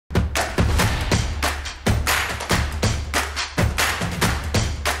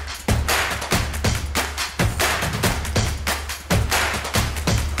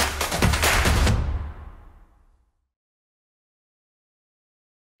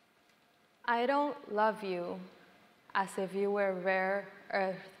I don't love you as if you were rare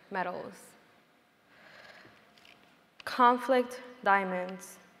earth metals, conflict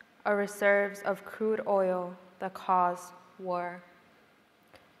diamonds, or reserves of crude oil that cause war.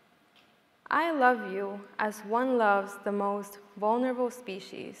 I love you as one loves the most vulnerable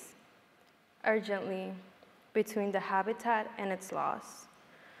species, urgently between the habitat and its loss.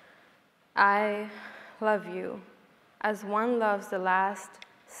 I love you as one loves the last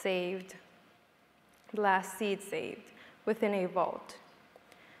seed saved within a vault,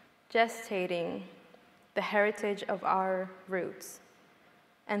 gestating the heritage of our roots.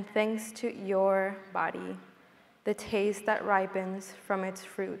 And thanks to your body, the taste that ripens from its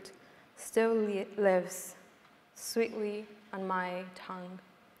fruit still lives sweetly on my tongue.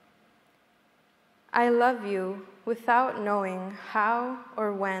 I love you without knowing how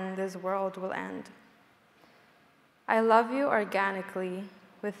or when this world will end. I love you organically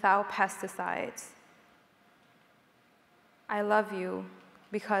without pesticides. I love you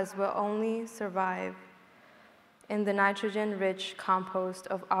because we'll only survive in the nitrogen-rich compost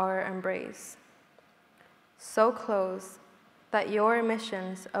of our embrace, so close that your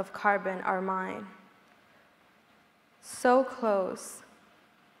emissions of carbon are mine, so close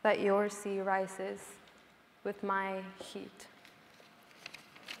that your sea rises with my heat.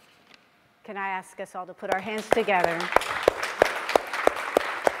 Can I ask us all to put our hands together?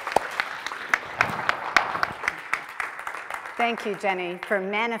 Thank you, Jenny, for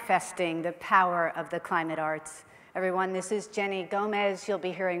manifesting the power of the climate arts. Everyone, this is Jenny Gomez. You'll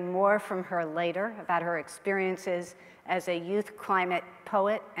be hearing more from her later about her experiences as a youth climate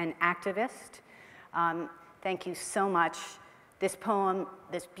poet and activist. Thank you so much. This poem,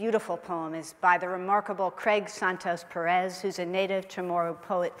 this beautiful poem, is by the remarkable Craig Santos Perez, who's a native Chamorro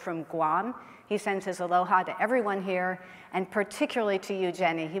poet from Guam. He sends his aloha to everyone here, and particularly to you,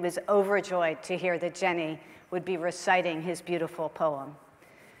 Jenny. He was overjoyed to hear that Jenny would be reciting his beautiful poem.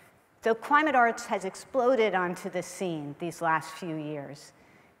 So climate arts has exploded onto the scene these last few years.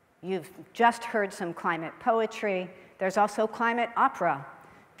 You've just heard some climate poetry. There's also climate opera.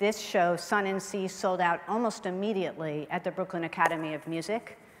 This show, Sun and Sea, sold out almost immediately at the Brooklyn Academy of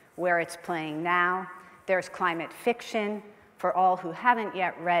Music, where it's playing now. There's climate fiction for all who haven't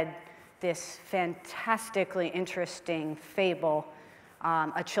yet read this fantastically interesting fable,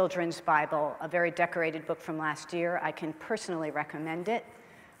 a children's Bible, a very decorated book from last year. I can personally recommend it.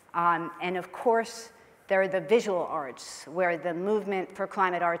 And of course, there are the visual arts, where the movement for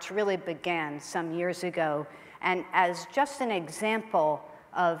climate arts really began some years ago. And as just an example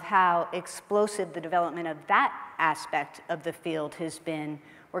of how explosive the development of that aspect of the field has been,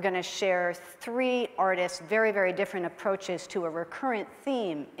 we're going to share 3 artists' very, very different approaches to a recurrent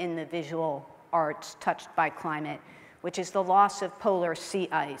theme in the visual arts touched by climate, which is the loss of polar sea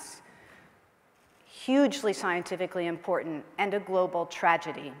ice. Hugely scientifically important and a global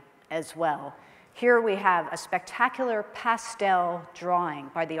tragedy as well. Here we have a spectacular pastel drawing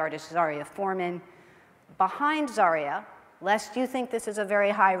by the artist Zaria Foreman. Behind Zaria, lest you think this is a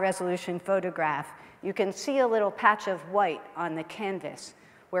very high resolution photograph, you can see a little patch of white on the canvas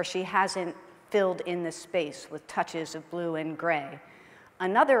where she hasn't filled in the space with touches of blue and gray.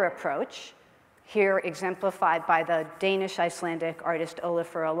 Another approach, here exemplified by the Danish-Icelandic artist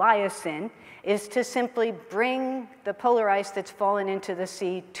Olafur Eliasson, is to simply bring the polar ice that's fallen into the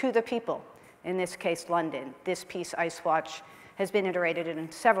sea to the people, in this case, London. This piece, Ice Watch, has been iterated in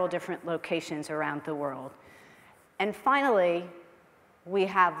several different locations around the world. And finally, we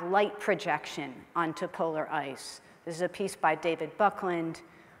have light projection onto polar ice. This is a piece by David Buckland,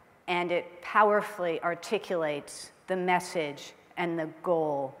 and it powerfully articulates the message and the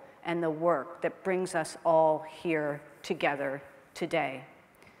goal and the work that brings us all here together today.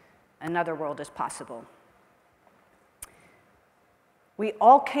 Another world is possible. We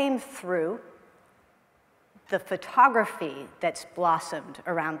all came through the photography that's blossomed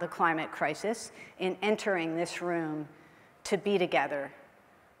around the climate crisis in entering this room to be together.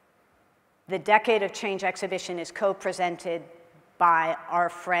 The Decade of Change exhibition is co-presented by our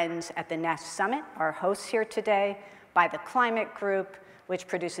friends at the Nest Summit, our hosts here today, by the Climate Group, which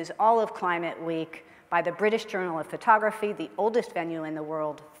produces all of Climate Week, by the British Journal of Photography, the oldest venue in the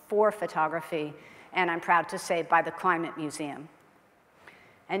world for photography, and I'm proud to say by the Climate Museum.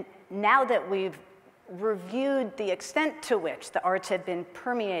 And now that we've reviewed the extent to which the arts have been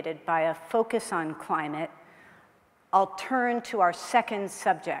permeated by a focus on climate, I'll turn to our second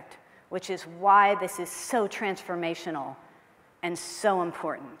subject, which is why this is so transformational and so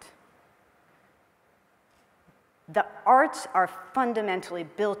important. The arts are fundamentally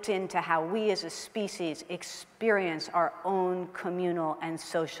built into how we as a species experience our own communal and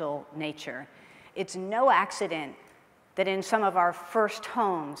social nature. It's no accident that in some of our first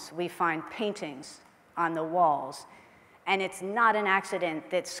homes we find paintings on the walls. And it's not an accident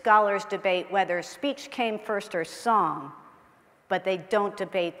that scholars debate whether speech came first or song, but they don't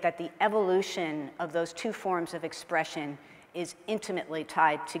debate that the evolution of those two forms of expression is intimately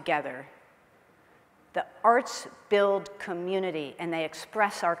tied together. The arts build community, and they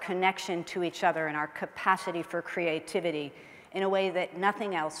express our connection to each other and our capacity for creativity in a way that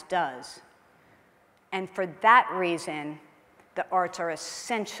nothing else does. And for that reason, the arts are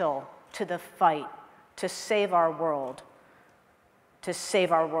essential to the fight to save our world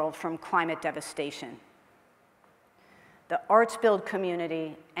from climate devastation. The arts build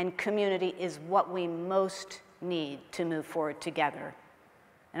community, and community is what we most need to move forward together.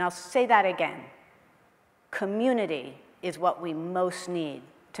 And I'll say that again. Community is what we most need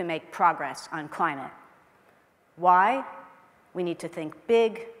to make progress on climate. Why? We need to think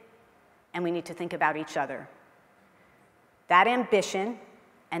big, and we need to think about each other. That ambition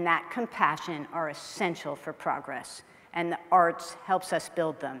and that compassion are essential for progress, and the arts helps us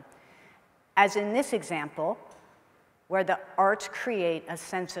build them. As in this example, where the arts create a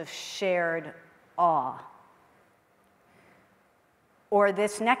sense of shared awe. Or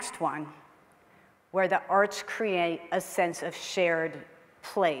this next one, where the arts create a sense of shared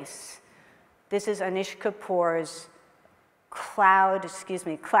place. This is Anish Kapoor's Cloud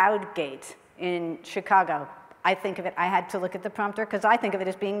Gate in Chicago. I think of it, I had to look at the prompter because I think of it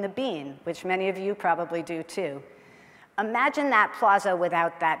as being the bean, which many of you probably do too. Imagine that plaza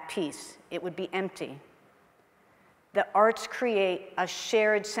without that piece. It would be empty. The arts create a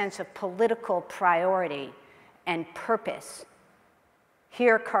shared sense of political priority and purpose.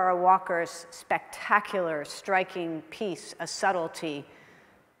 Here, Kara Walker's spectacular, striking piece, A Subtlety,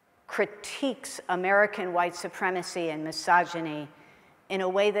 critiques American white supremacy and misogyny in a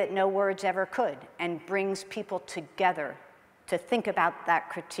way that no words ever could, and brings people together to think about that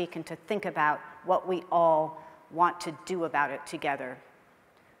critique and to think about what we all want to do about it together.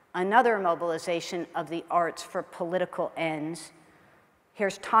 Another mobilization of the arts for political ends.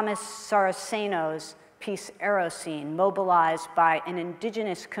 Here's Thomas Saraceno's piece Eroscene, mobilized by an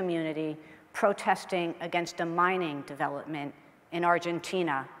indigenous community protesting against a mining development in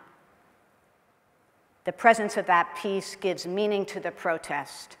Argentina. The presence of that piece gives meaning to the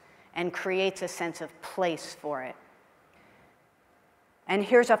protest and creates a sense of place for it. And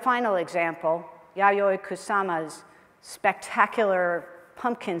here's a final example, Yayoi Kusama's spectacular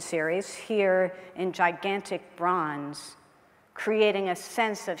pumpkin series, here in gigantic bronze, creating a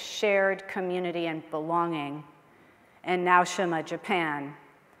sense of shared community and belonging in Naoshima, Japan.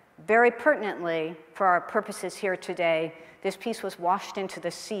 Very pertinently, for our purposes here today, this piece was washed into the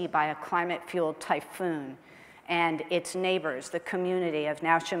sea by a climate-fueled typhoon, and its neighbors, the community of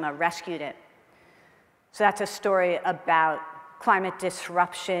Naoshima, rescued it. So that's a story about climate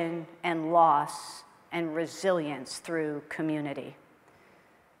disruption and loss and resilience through community.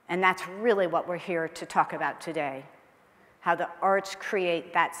 And that's really what we're here to talk about today, how the arts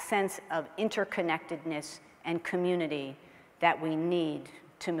create that sense of interconnectedness and community that we need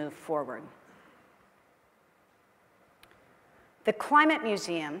to move forward. The Climate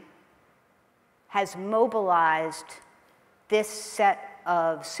Museum has mobilized this set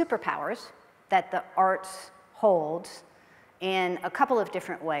of superpowers that the arts holds in a couple of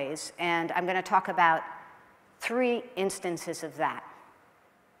different ways, and I'm going to talk about 3 instances of that.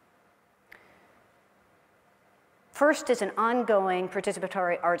 First is an ongoing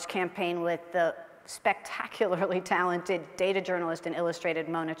participatory arts campaign with the spectacularly talented data journalist and illustrated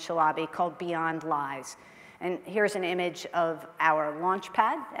Mona Chalabi called Beyond Lies. And here's an image of our launch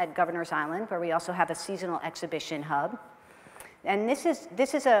pad at Governor's Island, where we also have a seasonal exhibition hub. And this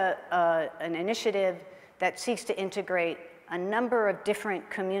is an initiative that seeks to integrate a number of different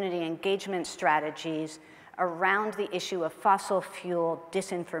community engagement strategies around the issue of fossil fuel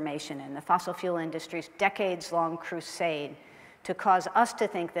disinformation and the fossil fuel industry's decades-long crusade to cause us to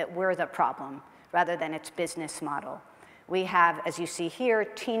think that we're the problem rather than its business model. We have, as you see here,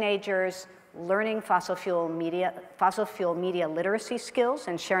 teenagers learning fossil fuel media literacy skills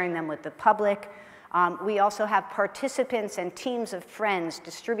and sharing them with the public. We also have participants and teams of friends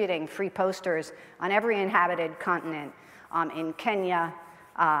distributing free posters on every inhabited continent, in Kenya,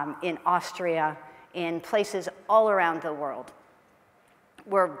 in Austria, in places all around the world.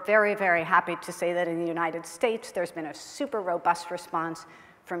 We're very, very happy to say that in the United States, there's been a super robust response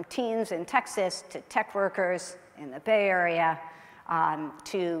from teens in Texas to tech workers in the Bay Area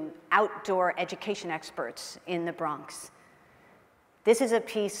to outdoor education experts in the Bronx. This is a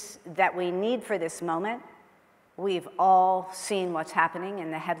piece that we need for this moment. We've all seen what's happening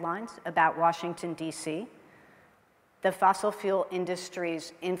in the headlines about Washington, D.C. The fossil fuel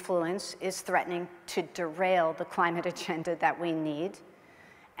industry's influence is threatening to derail the climate agenda that we need.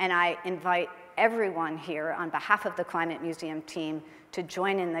 And I invite everyone here on behalf of the Climate Museum team to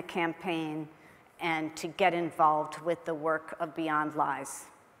join in the campaign and to get involved with the work of Beyond Lies.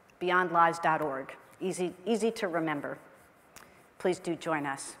 BeyondLies.org, easy to remember. Please do join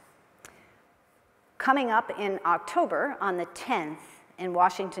us. Coming up in October, on the 10th, in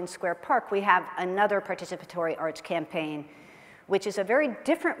Washington Square Park, we have another participatory arts campaign, which is a very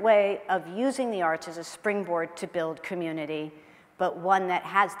different way of using the arts as a springboard to build community, but one that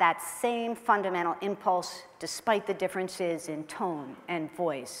has that same fundamental impulse despite the differences in tone and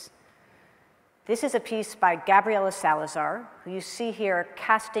voice. This is a piece by Gabriela Salazar, who you see here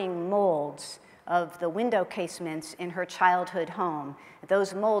casting molds of the window casements in her childhood home.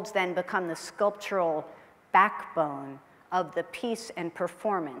 Those molds then become the sculptural backbone of the piece and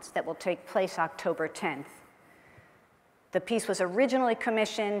performance that will take place October 10th. The piece was originally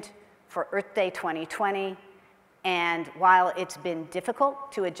commissioned for Earth Day 2020, and while it's been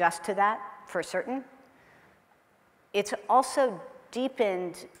difficult to adjust to that for certain, it's also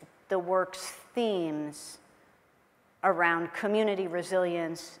deepened the work's themes around community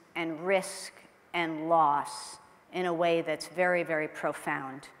resilience and risk and loss in a way that's very, very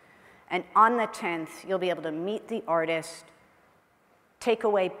profound. And on the 10th, you'll be able to meet the artist, take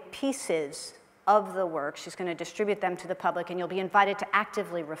away pieces of the work. She's going to distribute them to the public, and you'll be invited to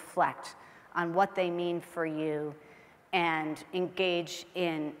actively reflect on what they mean for you and engage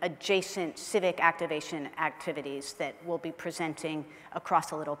in adjacent civic activation activities that we'll be presenting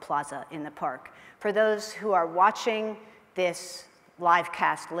across a little plaza in the park. For those who are watching this live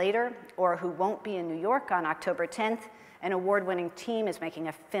cast later or who won't be in New York on October 10th, an award-winning team is making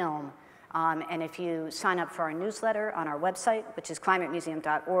a film. And if you sign up for our newsletter on our website, which is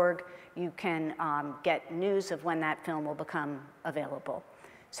climatemuseum.org, you can get news of when that film will become available.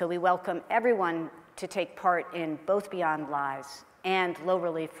 So we welcome everyone to take part in both Beyond Lies and Low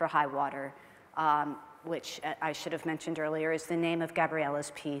Relief for High Water, which I should have mentioned earlier is the name of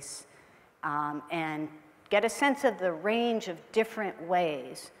Gabriela's piece, and get a sense of the range of different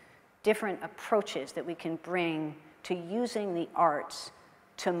ways, different approaches that we can bring to using the arts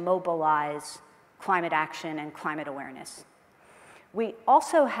to mobilize climate action and climate awareness. We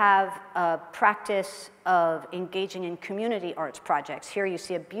also have a practice of engaging in community arts projects. Here you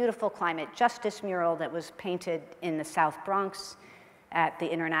see a beautiful climate justice mural that was painted in the South Bronx at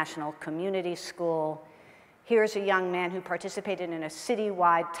the International Community School. Here's a young man who participated in a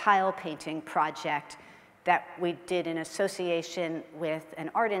citywide tile painting project that we did in association with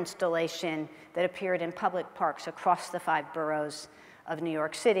an art installation that appeared in public parks across the 5 boroughs of New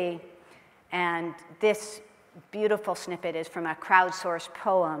York City. And this beautiful snippet is from a crowdsourced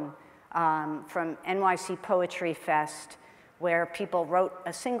poem from NYC Poetry Fest, where people wrote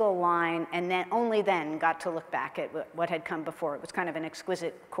a single line and then only then got to look back at what had come before. It was kind of an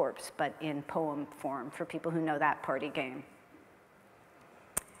exquisite corpse, but in poem form for people who know that party game.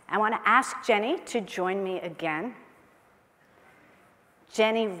 I want to ask Jenny to join me again.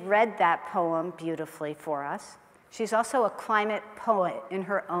 Jenny read that poem beautifully for us. She's also a climate poet in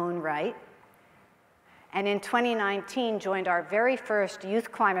her own right. And in 2019, joined our very first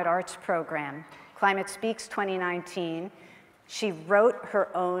youth climate arts program, Climate Speaks 2019. She wrote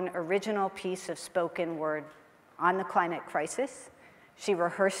her own original piece of spoken word on the climate crisis. She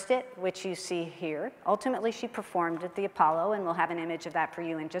rehearsed it, which you see here. Ultimately, she performed at the Apollo, and we'll have an image of that for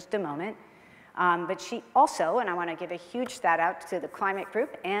you in just a moment. But she also, and I want to give a huge shout out to the Climate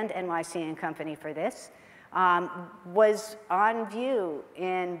Group and NYC and Company for this, was on view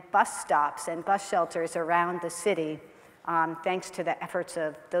in bus stops and bus shelters around the city, thanks to the efforts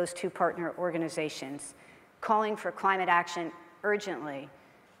of those 2 partner organizations, calling for climate action urgently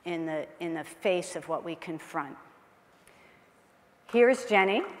in the face of what we confront. Here's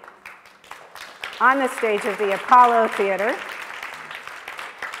Jenny on the stage of the Apollo Theater,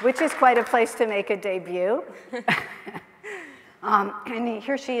 which is quite a place to make a debut. And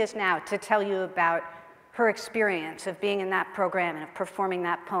here she is now to tell you about her experience of being in that program and of performing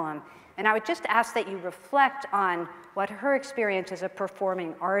that poem. And I would just ask that you reflect on what her experience as a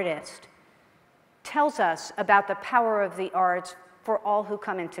performing artist tells us about the power of the arts for all who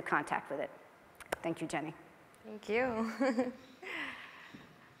come into contact with it. Thank you, Jenny. Thank you.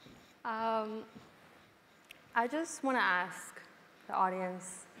 I just want to ask the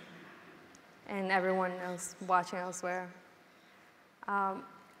audience and everyone else watching elsewhere,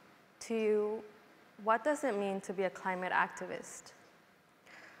 to what does it mean to be a climate activist?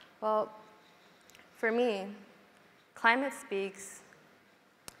 Well, for me, Climate Speaks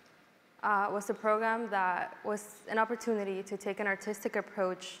was a program that was an opportunity to take an artistic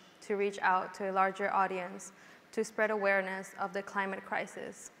approach to reach out to a larger audience to spread awareness of the climate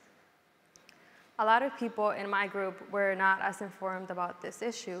crisis. A lot of people in my group were not as informed about this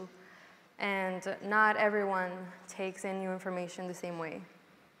issue, and not everyone takes in new information the same way.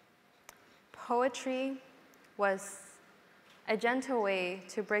 Poetry was a gentle way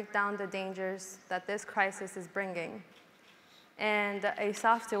to break down the dangers that this crisis is bringing, and a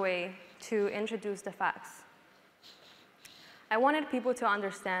softer way to introduce the facts. I wanted people to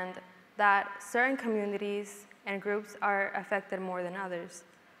understand that certain communities and groups are affected more than others.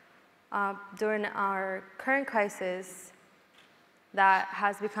 During our current crisis, that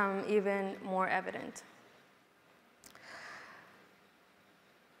has become even more evident.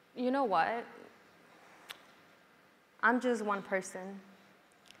 You know what? I'm just one person,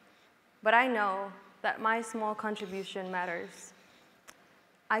 but I know that my small contribution matters.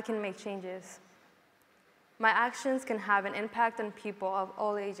 I can make changes. My actions can have an impact on people of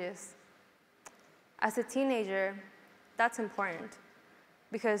all ages. As a teenager, that's important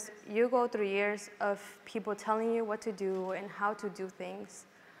because you go through years of people telling you what to do and how to do things.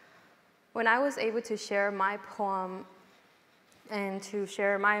 When I was able to share my poem and to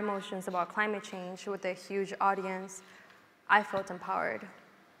share my emotions about climate change with a huge audience, I felt empowered.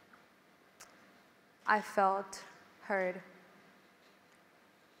 I felt heard.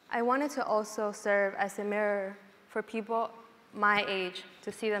 I wanted to also serve as a mirror for people my age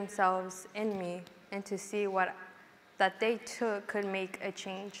to see themselves in me and to see what that they too could make a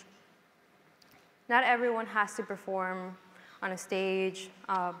change. Not everyone has to perform on a stage,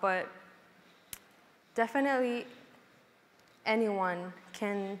 but definitely anyone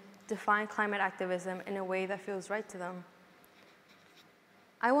can define climate activism in a way that feels right to them.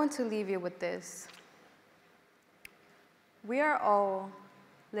 I want to leave you with this. We are all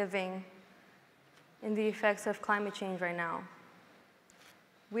living in the effects of climate change right now.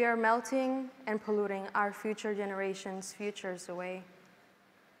 We are melting and polluting our future generations' futures away.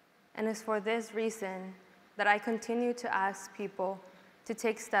 And it's for this reason that I continue to ask people to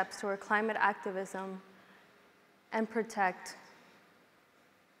take steps toward climate activism and protect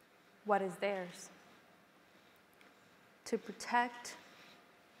what is theirs. To protect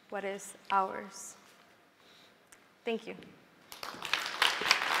what is ours. Thank you.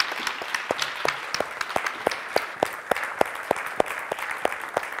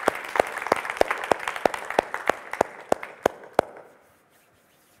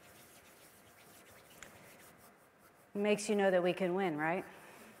 Makes you know that we can win, right?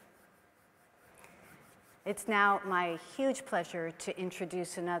 It's now my huge pleasure to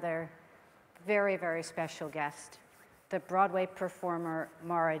introduce another very, very special guest, the Broadway performer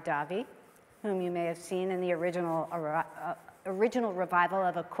Miranda, whom you may have seen in the original revival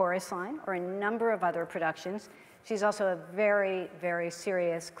of A Chorus Line or a number of other productions. She's also a very, very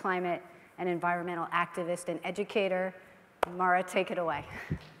serious climate and environmental activist and educator. Mara, take it away.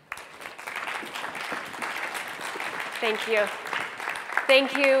 Thank you.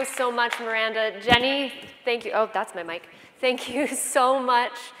 Thank you so much, Miranda. Jenny, thank you. Oh, that's my mic. Thank you so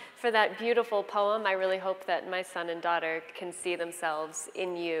much for that beautiful poem. I really hope that my son and daughter can see themselves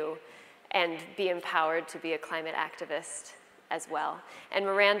in you and be empowered to be a climate activist as well. And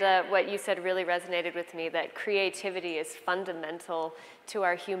Miranda, what you said really resonated with me, that creativity is fundamental to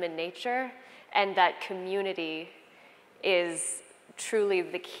our human nature, and that community is truly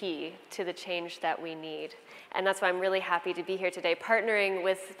the key to the change that we need. And that's why I'm really happy to be here today, partnering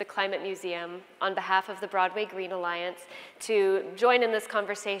with the Climate Museum on behalf of the Broadway Green Alliance to join in this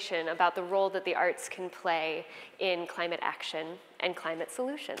conversation about the role that the arts can play in climate action and climate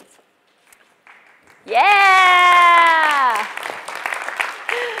solutions. Yeah!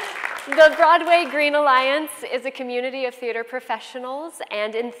 The Broadway Green Alliance is a community of theater professionals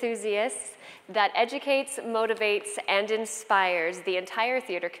and enthusiasts that educates, motivates, and inspires the entire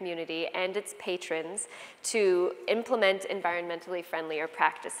theater community and its patrons to implement environmentally friendlier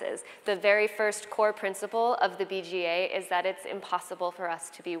practices. The very first core principle of the BGA is that it's impossible for us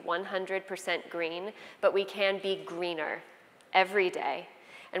to be 100% green, but we can be greener every day.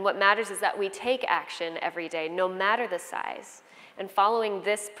 And what matters is that we take action every day, no matter the size. And following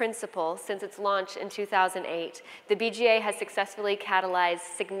this principle, since its launch in 2008, the BGA has successfully catalyzed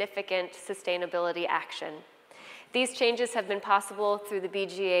significant sustainability action. These changes have been possible through the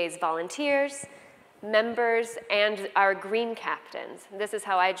BGA's volunteers, members, and our green captains. This is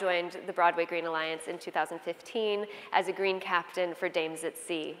how I joined the Broadway Green Alliance in 2015 as a green captain for Dames at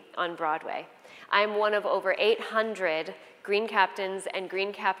Sea on Broadway. I'm one of over 800 green captains and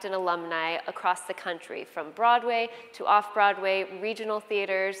green captain alumni across the country, from Broadway to off-Broadway, regional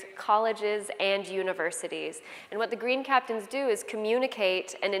theaters, colleges, and universities. And what the green captains do is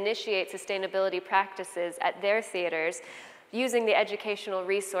communicate and initiate sustainability practices at their theaters using the educational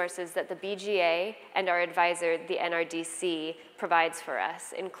resources that the BGA and our advisor, the NRDC, provides for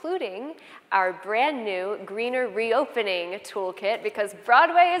us, including our brand new Greener Reopening Toolkit, because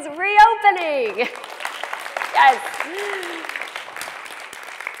Broadway is reopening. Yes.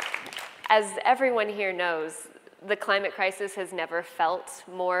 As everyone here knows, the climate crisis has never felt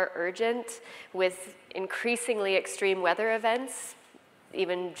more urgent, with increasingly extreme weather events,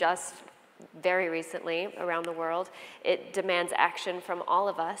 even just very recently around the world. It demands action from all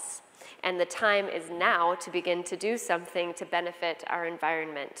of us, and the time is now to begin to do something to benefit our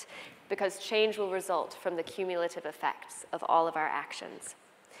environment, because change will result from the cumulative effects of all of our actions.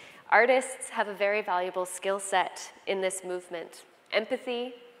 Artists have a very valuable skill set in this movement: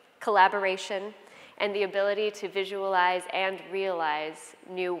 empathy, collaboration, and the ability to visualize and realize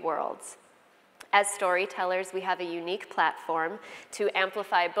new worlds. As storytellers, we have a unique platform to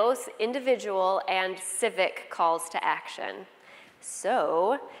amplify both individual and civic calls to action.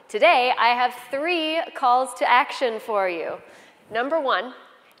 So today, I have 3 calls to action for you. Number 1,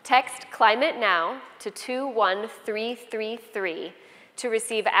 text Climate Now to 21333 to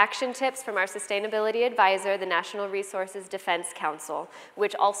receive action tips from our sustainability advisor, the National Resources Defense Council,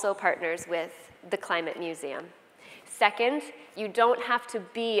 which also partners with the Climate Museum. Second, you don't have to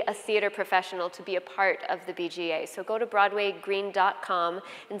be a theater professional to be a part of the BGA, so go to BroadwayGreen.com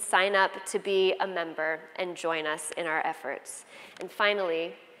and sign up to be a member and join us in our efforts. And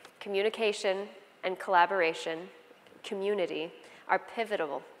finally, communication and collaboration, community, are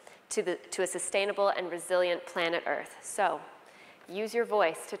pivotal to a sustainable and resilient planet Earth. So use your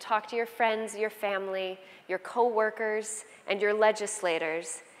voice to talk to your friends, your family, your co-workers, and your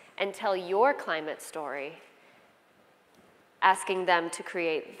legislators, and tell your climate story, asking them to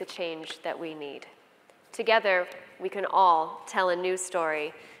create the change that we need. Together, we can all tell a new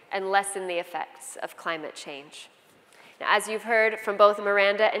story and lessen the effects of climate change. Now, as you've heard from both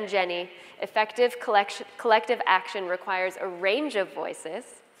Miranda and Jenny, effective collective action requires a range of voices.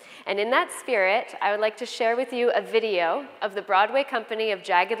 And in that spirit, I would like to share with you a video of the Broadway company of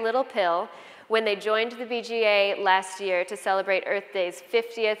Jagged Little Pill when they joined the BGA last year to celebrate Earth Day's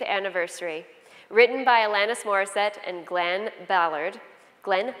 50th anniversary. Written by Alanis Morissette and Glenn Ballard,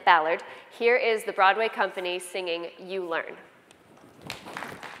 here is the Broadway company singing You Learn.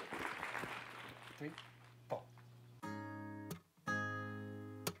 3, 4.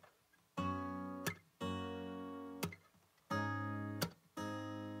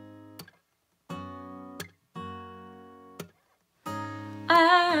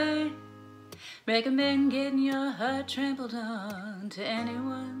 I recommend getting your heart trampled on to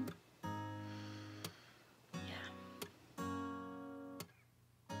anyone.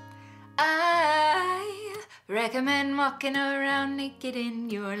 I recommend walking around naked in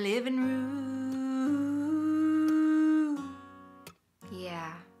your living room.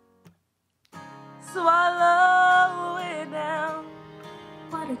 Yeah. Swallow it down.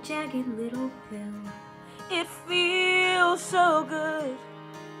 What a jagged little pill. It feels so good.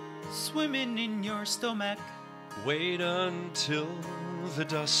 Swimming in your stomach. Wait until the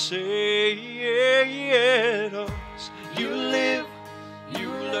dust settles. You live,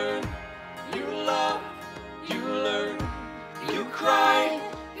 you learn. You love, you learn, you cry,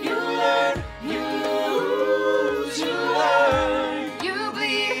 you learn, you lose, you learn, you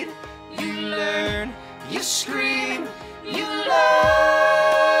bleed, you learn, you scream, you learn.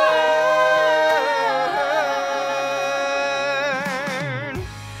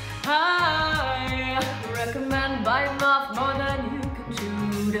 I recommend biting off more than you can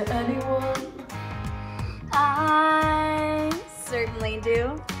chew to anyone. I certainly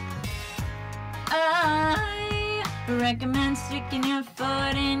do. I recommend sticking your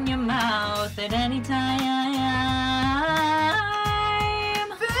foot in your mouth at any time.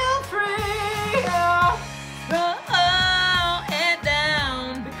 Feel free, throw it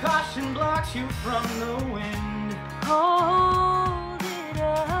down. The caution blocks you from the wind. Hold it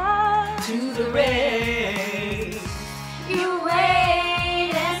up To the rain. You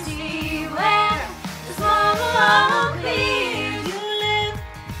wait and see where the smoke clears. You live,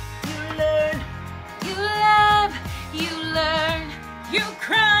 you learn, you love, you learn, you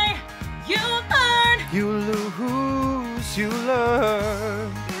cry, you earn, You lose, you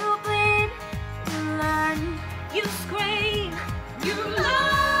learn. you bleed, you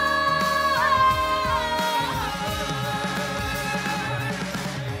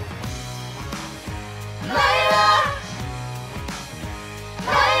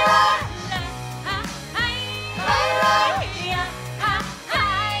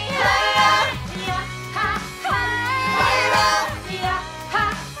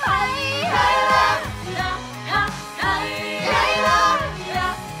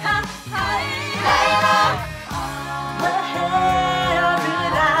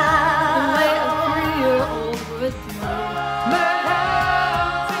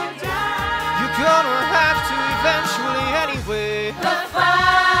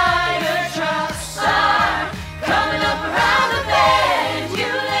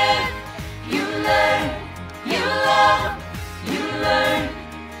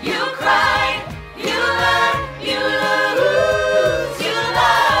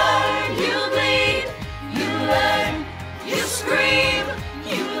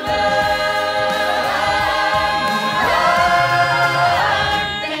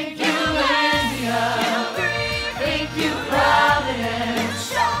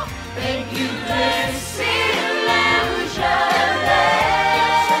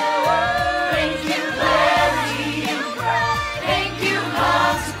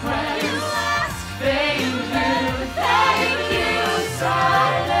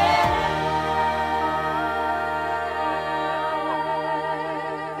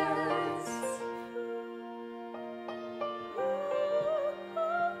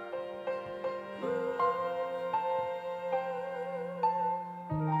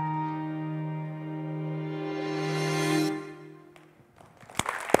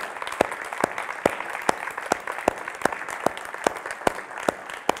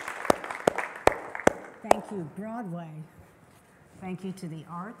you, Broadway. Thank you to the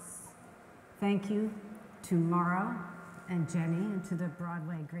arts. Thank you to Mara and Jenny and to the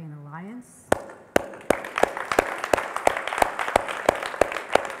Broadway Green Alliance.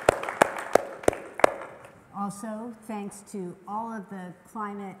 Also, thanks to all of the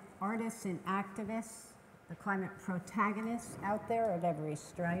climate artists and activists, the climate protagonists out there of every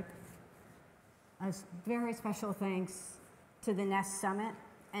stripe. A very special thanks to the Nest Summit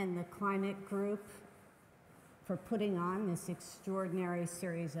and the Climate Group for putting on this extraordinary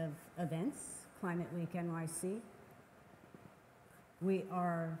series of events, Climate Week NYC. We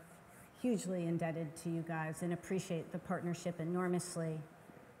are hugely indebted to you guys and appreciate the partnership enormously.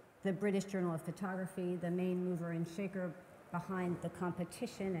 The British Journal of Photography, the main mover and shaker behind the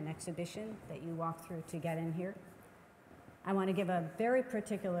competition and exhibition that you walked through to get in here. I want to give a very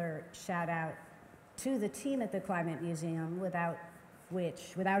particular shout out to the team at the Climate Museum, without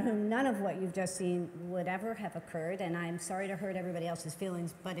whom none of what you've just seen would ever have occurred, and I'm sorry to hurt everybody else's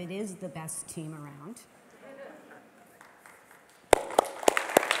feelings, but it is the best team around.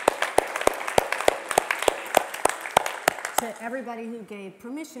 To everybody who gave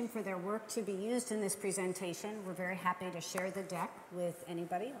permission for their work to be used in this presentation, we're very happy to share the deck with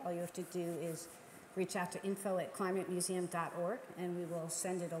anybody. All you have to do is reach out to info@climatemuseum.org and we will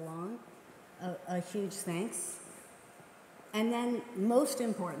send it along. A huge thanks. And then, most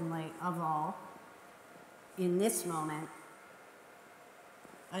importantly of all, in this moment,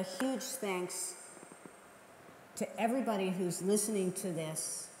 a huge thanks to everybody who's listening to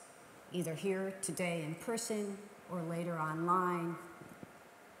this, either here today in person or later online,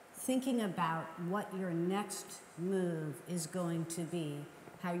 thinking about what your next move is going to be,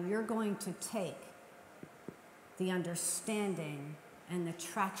 how you're going to take the understanding and the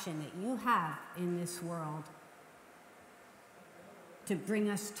traction that you have in this world to bring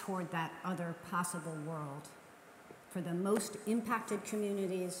us toward that other possible world for the most impacted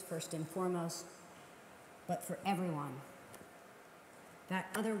communities, first and foremost, but for everyone. That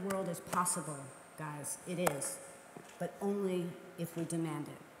other world is possible, guys, it is, but only if we demand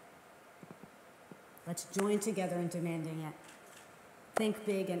it. Let's join together in demanding it. Think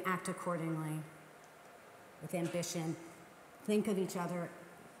big and act accordingly with ambition. Think of each other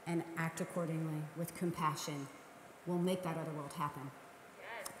and act accordingly with compassion. We'll make that other world happen.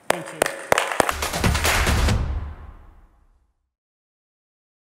 Thank you.